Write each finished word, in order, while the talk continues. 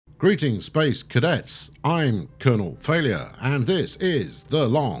Greetings, Space Cadets. I'm Colonel Failure, and this is The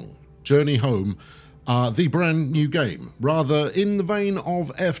Long Journey Home, the brand new game, rather in the vein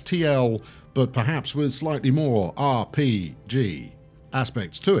of FTL, but perhaps with slightly more RPG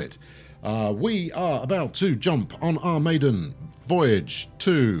aspects to it. We are about to jump on our maiden voyage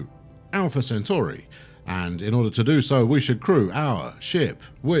to Alpha Centauri, and in order to do so, we should crew our ship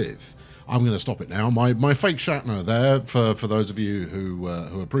with... I'm going to stop it now. My fake Shatner there, for those of you who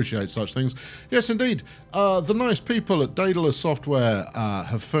appreciate such things. Yes, indeed. The nice people at Daedalus Software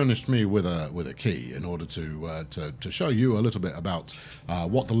have furnished me with a key in order to show you a little bit about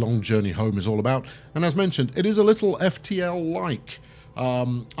what the Long Journey Home is all about. And as mentioned, it is a little FTL-like.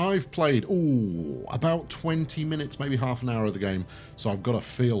 I've played about 20 minutes, maybe half an hour of the game, so I've got a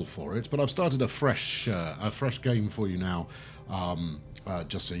feel for it. But I've started a fresh game for you now.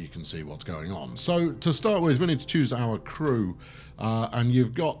 Just so you can see what's going on. So to start with, we need to choose our crew, and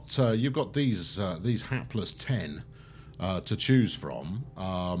you've got these hapless 10 to choose from,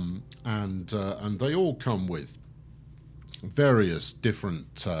 and they all come with various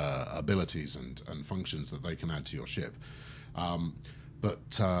different abilities and functions that they can add to your ship.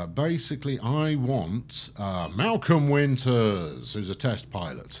 But basically, I want Malcolm Winters, who's a test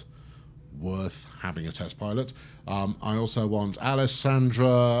pilot. Worth having a test pilot. I also want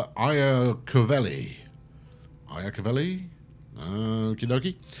Alessandra Iacovelli. Okie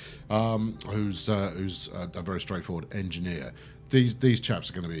dokie. Who's a very straightforward engineer. These chaps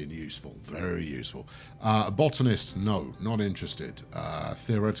are going to be useful, very useful. Botanist, no, not interested.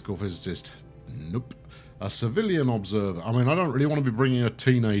 Theoretical physicist, nope. A civilian observer. I mean, I don't really want to be bringing a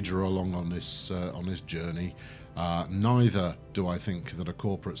teenager along on this journey. Neither do I think that a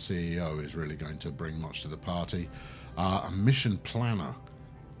corporate CEO is really going to bring much to the party. A mission planner,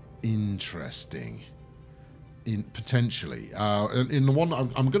 interesting. Potentially. In the one,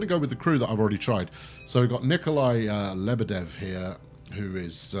 I'm going to go with the crew that I've already tried. So we've got Nikolai Lebedev here, who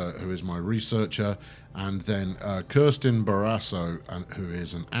is my researcher, and then Kirsten Barrasso, who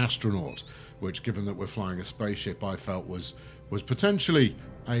is an astronaut. Which, given that we're flying a spaceship, I felt was potentially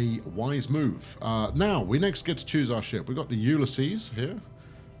a wise move. Now, we next get to choose our ship. We've got the Ulysses here,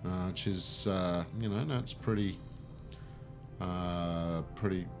 which is, that's pretty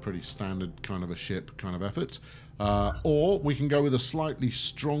standard kind of a ship, kind of effort. Or we can go with a slightly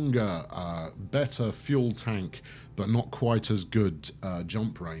stronger, better fuel tank, but not quite as good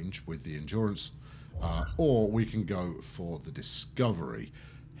jump range with the Endurance. Or we can go for the Discovery.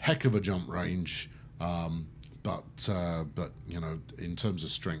 Heck of a jump range, but you know, in terms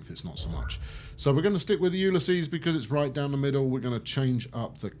of strength, it's not so much. So we're going to stick with the Ulysses because it's right down the middle. We're going to change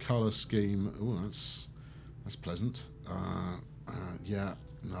up the color scheme. Oh, that's pleasant. Yeah,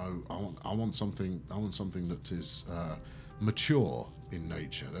 no, I want something that is mature in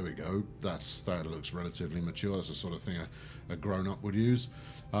nature. There we go. That looks relatively mature. That's the sort of thing a grown-up would use.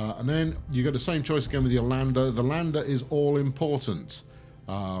 And then you get the same choice again with your lander. The lander is all important.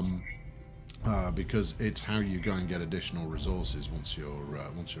 Because it's how you go and get additional resources once you're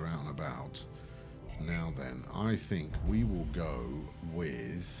out and about. Now then, I think we will go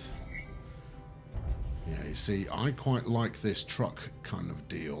with... Yeah, you see, I quite like this truck kind of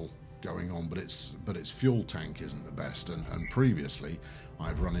deal going on, but its fuel tank isn't the best, and previously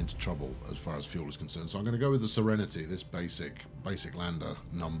I've run into trouble as far as fuel is concerned. So I'm going to go with the Serenity, this basic lander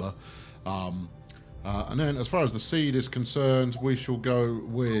number. And then, as far as the seed is concerned, we shall go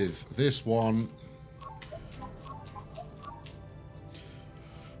with this one.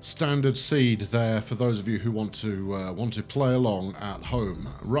 Standard seed there for those of you who want to play along at home.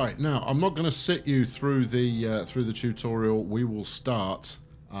 Right now, I'm not going to sit you through the tutorial. We will start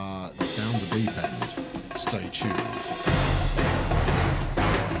down the deep end. Stay tuned.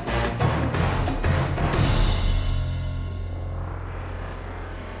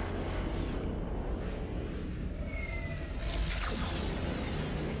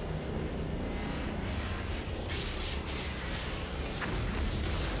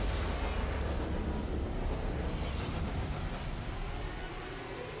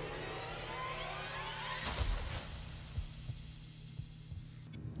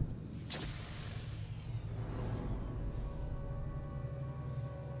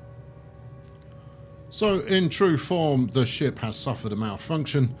 So, in true form, the ship has suffered a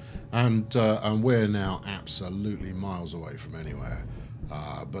malfunction, and we're now absolutely miles away from anywhere.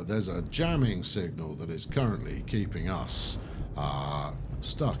 But there's a jamming signal that is currently keeping us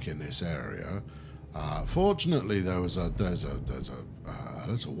stuck in this area. Fortunately, there's a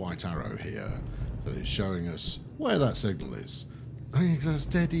little white arrow here that is showing us where that signal is.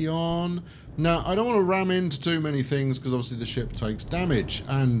 Steady on. Now, I don't want to ram into too many things because obviously the ship takes damage,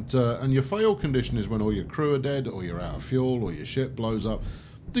 and your fail condition is when all your crew are dead, or you're out of fuel, or your ship blows up.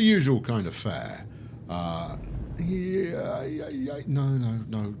 The usual kind of fare. No,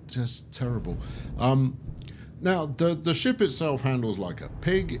 just terrible. Now, the ship itself handles like a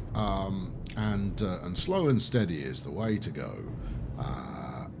pig, and slow and steady is the way to go.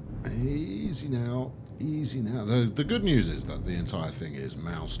 Easy now. Easy now. The good news is that the entire thing is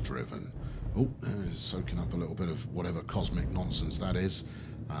mouse-driven. Oh, soaking up a little bit of whatever cosmic nonsense that is.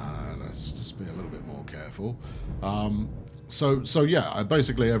 Let's just be a little bit more careful. So yeah,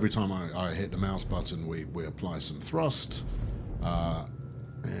 basically every time I hit the mouse button, we apply some thrust. Yeah,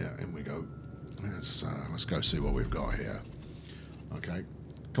 in we go. Let's go see what we've got here. Okay.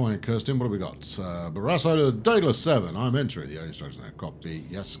 Come on in, Kirsten. What have we got? Barasso to Daedalus 7. I'm entering the instructions now. Copy.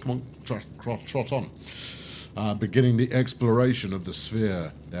 Yes, come on. Trot on. Beginning the exploration of the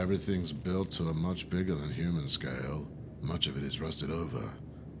sphere. Everything's built to a much bigger than human scale. Much of it is rusted over.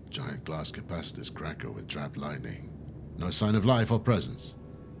 Giant glass capacitors crackle with trapped lightning. No sign of life or presence.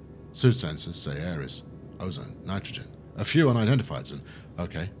 Suit sensors say Ares, ozone, nitrogen. A few unidentified. And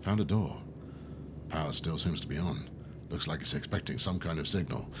okay, found a door. Power still seems to be on. Looks like it's expecting some kind of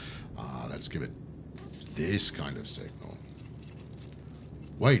signal. Let's give it this kind of signal.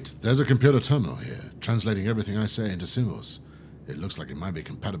 Wait, there's a computer terminal here, translating everything I say into symbols. It looks like it might be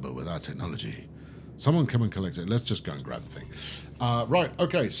compatible with our technology. Someone come and collect it. Let's just go and grab the thing. Right,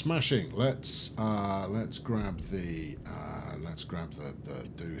 okay, smashing. Let's grab the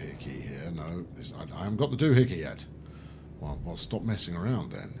doohickey here. No, I haven't got the doohickey yet. Well, stop messing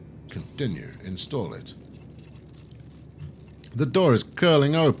around then. Continue. Install it. The door is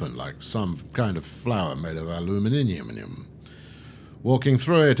curling open like some kind of flower made of aluminium. Walking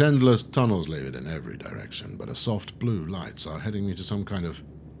through it, endless tunnels lead it in every direction, but a soft blue lights are heading me to some kind of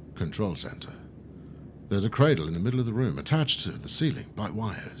control center. There's a cradle in the middle of the room, attached to the ceiling by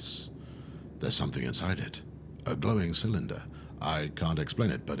wires. There's something inside it, a glowing cylinder. I can't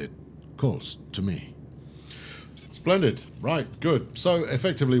explain it, but it calls to me. Splendid. Right, good. So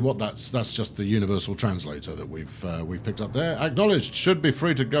effectively what that's just the universal translator that we've picked up there. Acknowledged. Should be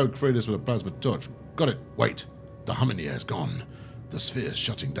free to go. Free this with a plasma touch. Got it. Wait. The humming air's gone. The sphere's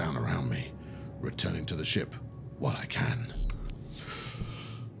shutting down around me. Returning to the ship what I can.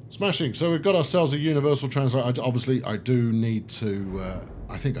 Smashing. So we've got ourselves a universal translator. Obviously, I do need to...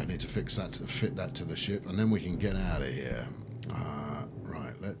 I think I need to fix that to fit that to the ship, and then we can get out of here.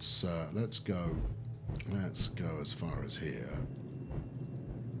 Right, let's go... Let's go as far as here.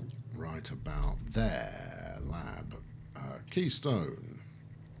 Right about there. Lab. Keystone.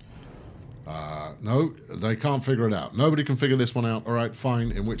 No, they can't figure it out. Nobody can figure this one out. All right,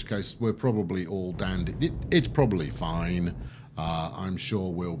 fine. In which case, we're probably all dandy. It's probably fine. I'm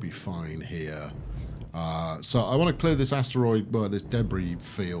sure we'll be fine here. So I want to clear this asteroid, well, this debris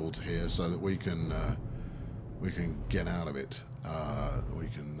field here, so that we can get out of it.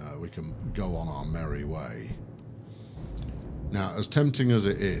 We can go on our merry way. Now, as tempting as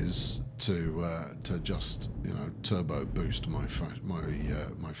it is to just turbo boost my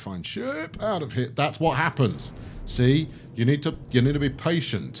fine ship out of here, that's what happens. See, you need to be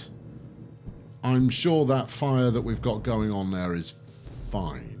patient. I'm sure that fire that we've got going on there is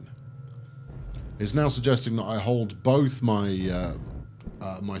fine. It's now suggesting that I hold both my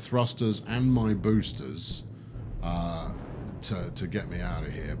my thrusters and my boosters to get me out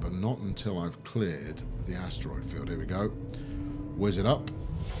of here, but not until I've cleared the asteroid field. Here we go. Whiz it up.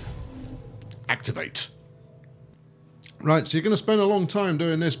 Activate. Right, so you're going to spend a long time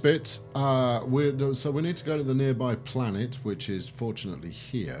doing this bit. So we need to go to the nearby planet, which is fortunately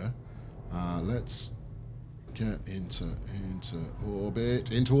here. Let's get into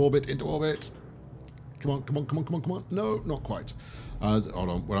orbit. Into orbit. Come on. No, not quite. Hold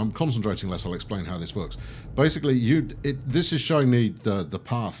on. When I'm concentrating less, I'll explain how this works. Basically, this is showing me the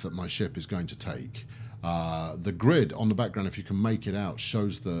path that my ship is going to take. The grid on the background, if you can make it out,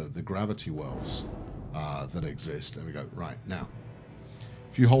 shows the gravity wells that exist. There we go. Right, now,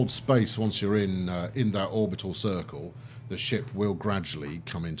 if you hold space once you're in that orbital circle, the ship will gradually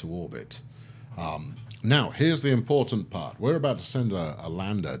come into orbit. Now, here's the important part. We're about to send a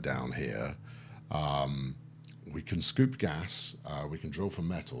lander down here. We can scoop gas, we can drill for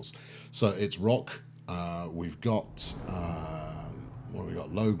metals. So it's rock, we've got, what have we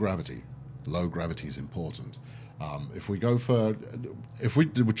got? Low gravity. Low gravity is important. If we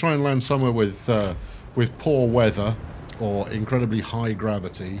try and land somewhere with poor weather or incredibly high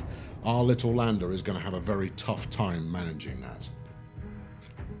gravity, our little lander is going to have a very tough time managing that.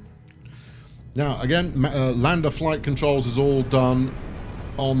 Now, again, lander flight controls is all done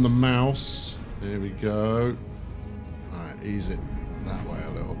on the mouse. Here we go. Alright, ease it that way a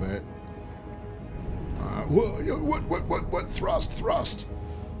little bit. What? Thrust.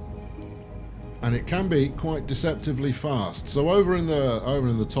 And it can be quite deceptively fast. So over in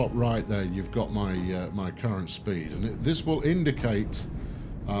the top right there, you've got my my current speed, and this will indicate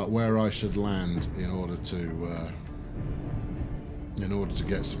where I should land in order to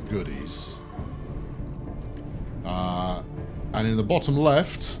get some goodies. And in the bottom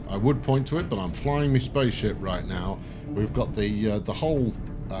left, I would point to it, but I'm flying my spaceship right now. We've got the whole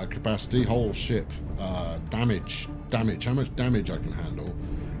capacity, whole ship damage. How much damage I can handle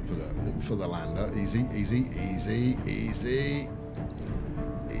for the lander. Easy.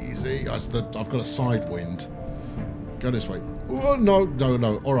 I've got a side wind. Go this way. Oh,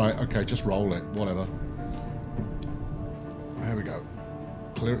 no. All right, okay, just roll it. Whatever. There we go.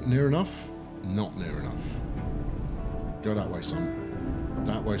 Clear it near enough? Not near enough. Go that way some.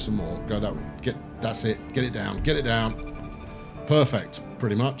 That way some more. Go that way. That's it. Get it down. Get it down. Perfect,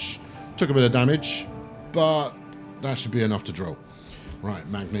 pretty much. Took a bit of damage, but that should be enough to drill. Right,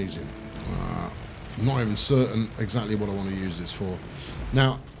 magnesium. I'm not even certain exactly what I want to use this for.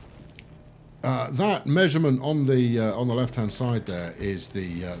 Now, that measurement on the left-hand side there is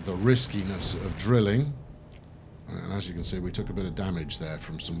the riskiness of drilling. And as you can see, we took a bit of damage there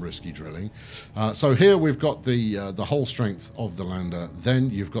from some risky drilling. So here we've got the whole strength of the lander.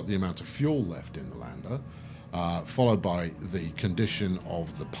 Then you've got the amount of fuel left in the lander, followed by the condition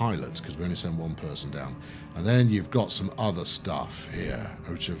of the pilots, because we only send one person down. And then you've got some other stuff here,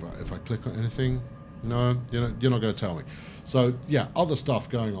 which if I click on anything, no, you're not going to tell me. So yeah, other stuff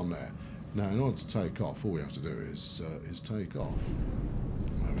going on there. Now, in order to take off, all we have to do is take off.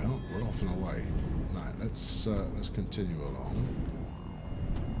 There we are. We're off and away. Right, let's continue along.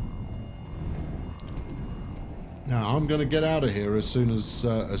 Now I'm going to get out of here as soon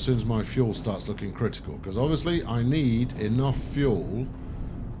as my fuel starts looking critical, because obviously I need enough fuel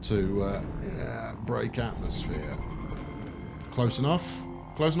to break atmosphere. Close enough?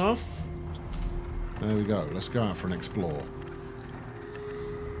 Close enough? There we go. Let's go out for an explore.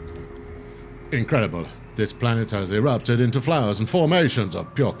 Incredible. This planet has erupted into flowers and formations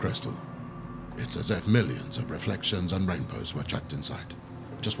of pure crystal. It's as if millions of reflections and rainbows were trapped inside,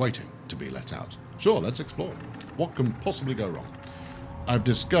 just waiting to be let out. Sure, let's explore. What can possibly go wrong? I've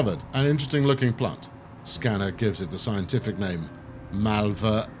discovered an interesting looking plant. Scanner gives it the scientific name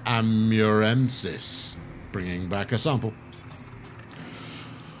Malva amurensis, bringing back a sample.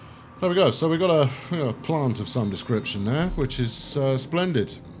 There we go. So we've got a plant of some description there, which is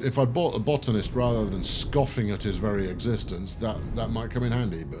splendid. If I'd bought a botanist rather than scoffing at his very existence, that might come in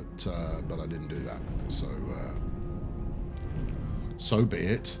handy, but I didn't do that. So be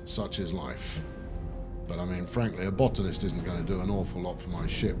it. Such is life. But I mean, frankly, a botanist isn't going to do an awful lot for my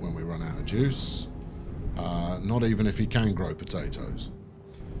ship when we run out of juice. Not even if he can grow potatoes.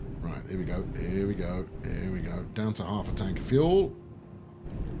 Right, here we go. Here we go. Here we go. Down to half a tank of fuel.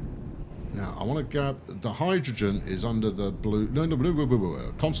 Now, I want to grab... The hydrogen is under the blue... No,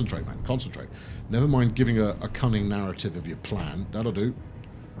 concentrate, man. Concentrate. Never mind giving a cunning narrative of your plan. That'll do.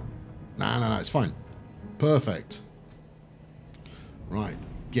 No. It's fine. Perfect. Right.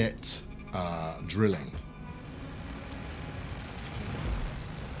 Get drilling.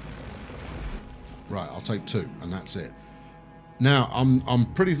 Right, I'll take 2, and that's it. Now,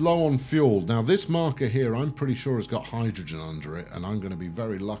 I'm pretty low on fuel. Now, this marker here, I'm pretty sure has got hydrogen under it, and I'm going to be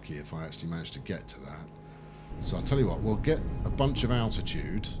very lucky if I actually manage to get to that. So I'll tell you what, we'll get a bunch of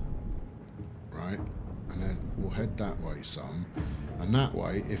altitude, right? And then we'll head that way some. And that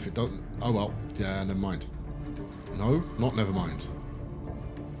way, if it doesn't... Oh, well, yeah, never mind. No, not never mind.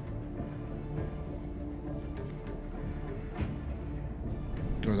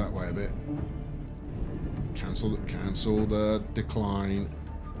 Go that way a bit. Cancel the decline.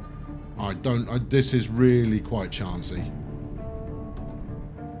 This is really quite chancy.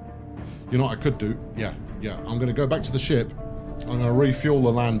 You know what I could do? Yeah. I'm going to go back to the ship. I'm going to refuel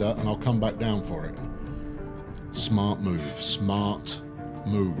the lander, and I'll come back down for it. Smart move.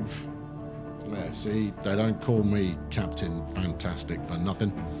 Yeah, see, they don't call me Captain Fantastic for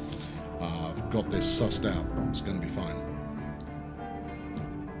nothing. I've got this sussed out. It's going to be fine.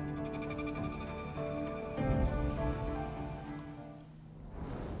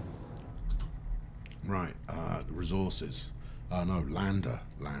 Right, resources. No, lander,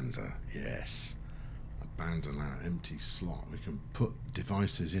 yes. Abandon that empty slot. We can put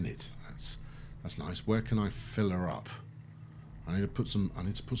devices in it. That's nice. Where can I fill her up? I need to put some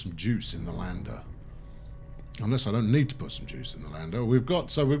juice in the lander. Unless I don't need to put some juice in the lander. We've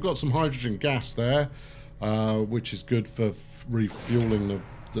got some hydrogen gas there, which is good for refueling the.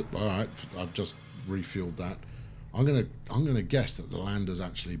 All right, I've just refueled that. I'm gonna guess that the lander's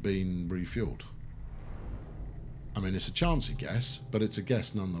actually been refueled. I mean, it's a chancy guess, but it's a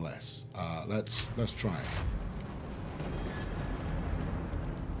guess nonetheless. Let's try it.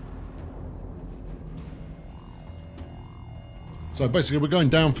 So basically, we're going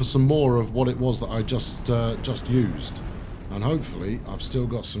down for some more of what it was that I just used, and hopefully, I've still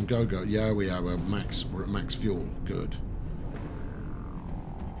got some go-go. Yeah, we're at max fuel. Good.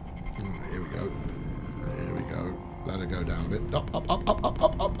 Here we go. There we go. Let her go down a bit. Up, up, up, up, up,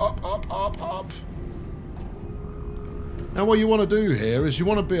 up, up, up, up, up, up. Now, what you want to do here is you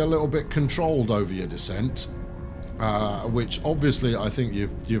want to be a little bit controlled over your descent, which obviously I think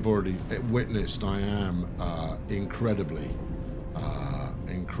you've already witnessed. I am incredibly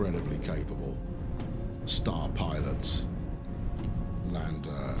capable. Star pilots.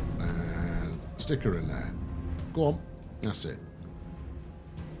 Lander and sticker in there. Go on. That's it.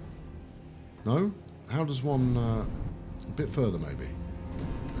 No? How does one... a bit further, maybe.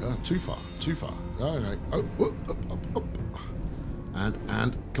 Too far. Too far. Okay. Oh, up, up, up, up.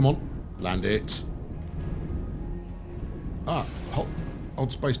 And, come on. Land it. Ah,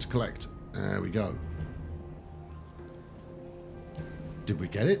 hold space to collect. There we go. Did we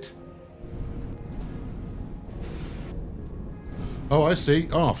get it? Oh, I see.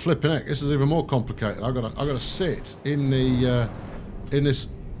 Oh, flipping heck. This is even more complicated. I've got to sit in the in this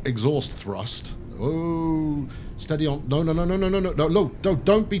exhaust thrust. Oh, steady on. No, no, no, no, no, no, no, no, no.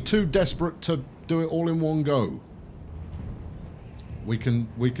 Don't be too desperate to do it all in one go. We can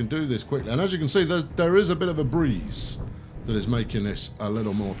do this quickly. And as you can see, there is a bit of a breeze that is making this a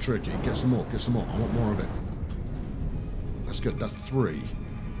little more tricky. Get some more. Get some more. I want more of it. That's good. That's 3.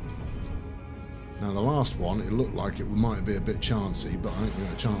 Now the last one, it looked like it might be a bit chancy, but I think we're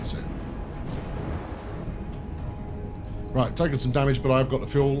going to chance it. Right, taking some damage, but I've got the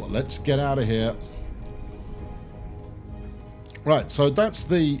fuel. Let's get out of here. Right, so that's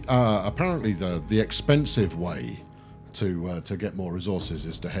the apparently the expensive way to get more resources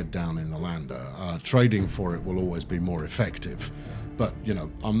is to head down in the lander. Trading for it will always be more effective, but you know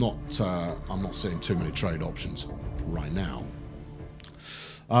I'm not seeing too many trade options right now.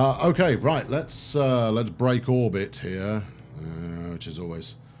 Okay, right. Let's break orbit here, which is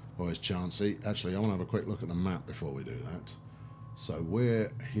always chancy. Actually, I want to have a quick look at the map before we do that. So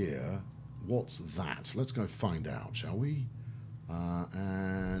we're here. What's that? Let's go find out, shall we?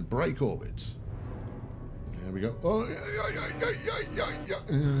 And break orbit. There we go. Oh,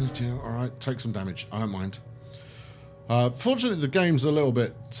 yeah. All right, take some damage. I don't mind. Fortunately, the game's a little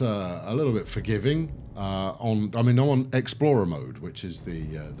bit forgiving. I'm on Explorer mode, which is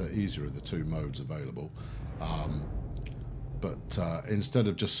the easier of the two modes available. But instead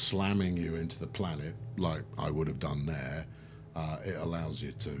of just slamming you into the planet like I would have done there, it allows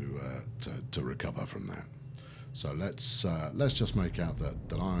you to recover from that. So let's just make out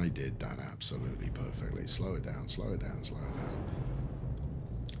that I did that absolutely perfectly. Slow it down, slow it down, slow it down.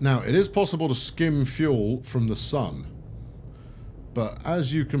 Now, it is possible to skim fuel from the sun, but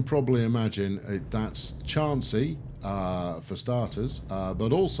as you can probably imagine, that's chancy for starters,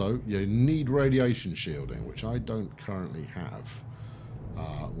 but also you need radiation shielding, which I don't currently have.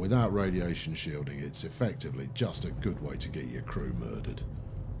 Without radiation shielding, it's effectively just a good way to get your crew murdered,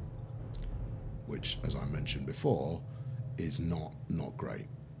 which, as I mentioned before, is not great.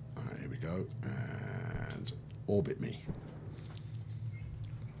 Here we go, and orbit me.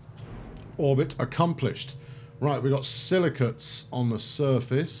 Orbit accomplished. Right, we've got silicates on the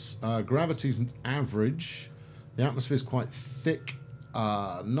surface. Gravity's average. The atmosphere's quite thick.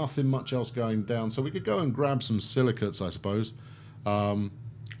 Nothing much else going down. So we could go and grab some silicates, I suppose. On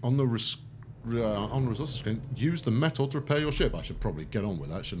the resource screen, use the metal to repair your ship. I should probably get on with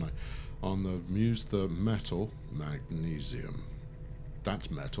that, shouldn't I? Use the metal. Magnesium.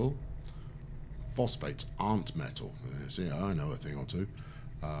 That's metal. Phosphates aren't metal. See, I know a thing or two.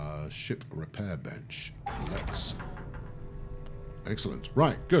 Ship repair bench. Excellent.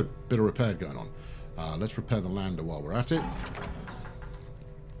 Right, good. Bit of repair going on. Let's repair the lander while we're at it.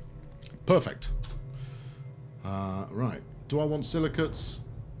 Perfect. Right. Do I want silicates?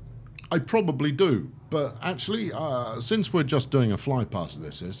 I probably do. But actually, since we're just doing a fly past of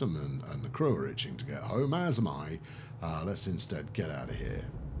this system and the crew are itching to get home, as am I, let's instead get out of here.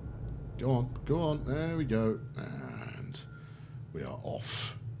 Go on. Go on. There we go. And we are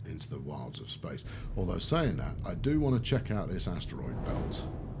off into the wilds of space. Although saying that, I do want to check out this asteroid belt,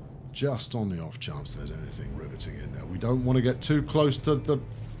 just on the off chance there's anything riveting in there. We don't want to get too close to the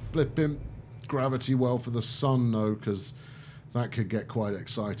flipping gravity well for the sun, though, because that could get quite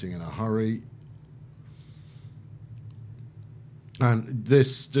exciting in a hurry. And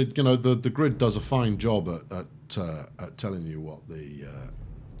this, you know, the grid does a fine job at telling you what the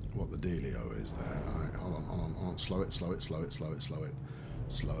dealio is there. All right, hold on, slow it.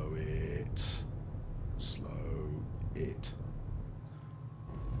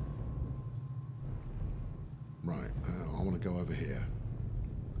 Right, I want to go over here.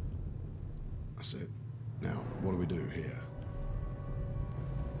 That's it. Now, what do we do here?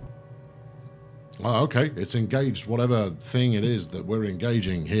 Oh, okay, it's engaged whatever thing it is that we're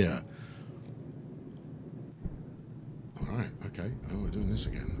engaging here. All right, okay. Oh, we're doing this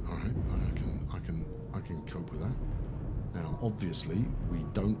again. All right, I can cope with that. Now, obviously, we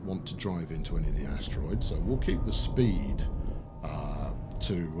don't want to drive into any of the asteroids, so we'll keep the speed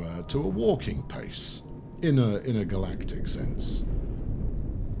to a walking pace in a galactic sense.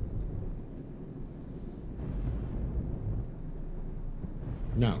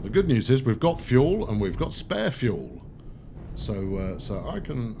 Now, the good news is we've got fuel and we've got spare fuel, so I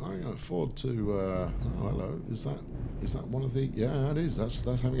can afford to. Oh, hello. Is that one of the? Yeah, it is. That's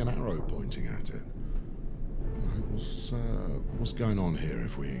having an arrow pointing at it. All right, what's going on here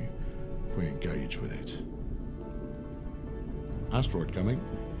if we engage with it? Asteroid coming.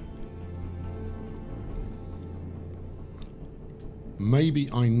 Maybe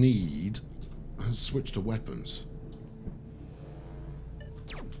I need a switch to weapons.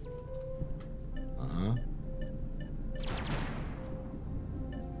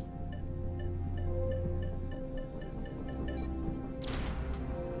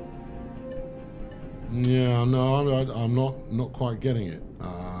 Yeah, no, I'm not quite getting it.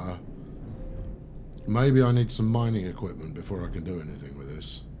 Maybe I need some mining equipment before I can do anything with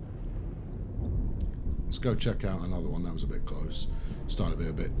this. Let's go check out another one. That was a bit close. Started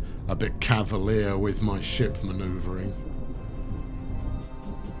to be a bit cavalier with my ship maneuvering.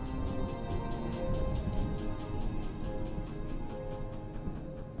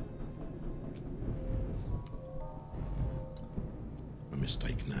 A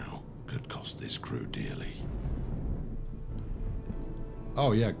mistake now could cost this crew dearly.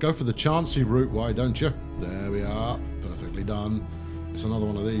 Oh yeah, go for the chancy route, why don't you? There we are, perfectly done. It's another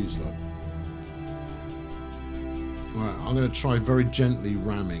one of these, look. Right, I'm going to try very gently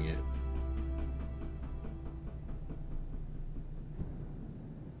ramming it.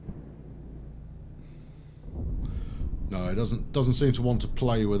 No, it doesn't seem to want to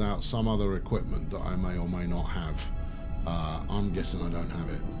play without some other equipment that I may or may not have. I'm guessing I don't have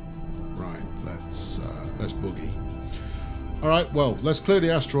it. Right, let's boogie. All right, well, let's clear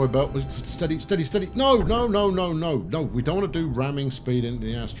the asteroid belt. Steady. No. We don't want to do ramming speed into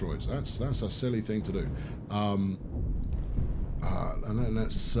the asteroids. That's a silly thing to do. And then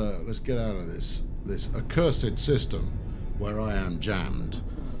let's get out of this accursed system where I am jammed,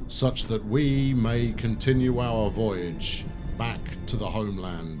 such that we may continue our voyage back to the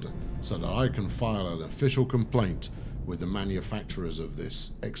homeland, so that I can file an official complaint with the manufacturers of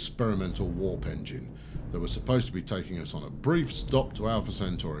this experimental warp engine that was supposed to be taking us on a brief stop to Alpha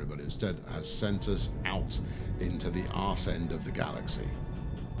Centauri, but instead has sent us out into the arse end of the galaxy.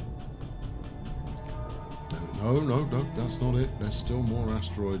 No, that's not it. There's still more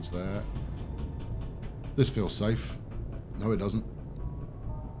asteroids there. This feels safe. No, it doesn't.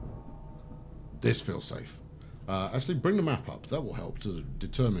 This feels safe. Actually, bring the map up. That will help to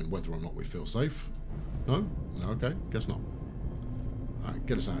determine whether or not we feel safe. No? No, okay. Guess not. Alright,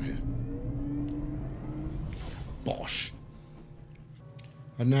 get us out of here. Bosh.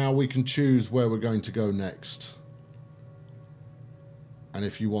 And now we can choose where we're going to go next. And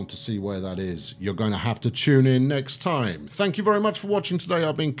if you want to see where that is, you're going to have to tune in next time. Thank you very much for watching today.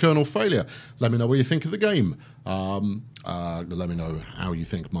 I've been Colonel Failure. Let me know what you think of the game. Let me know how you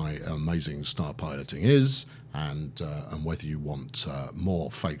think my amazing star piloting is, and whether you want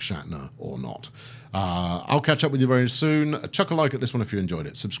more fake Shatner or not. I'll catch up with you very soon. Chuck a like at this one if you enjoyed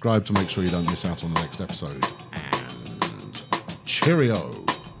it. Subscribe to make sure you don't miss out on the next episode. And cheerio.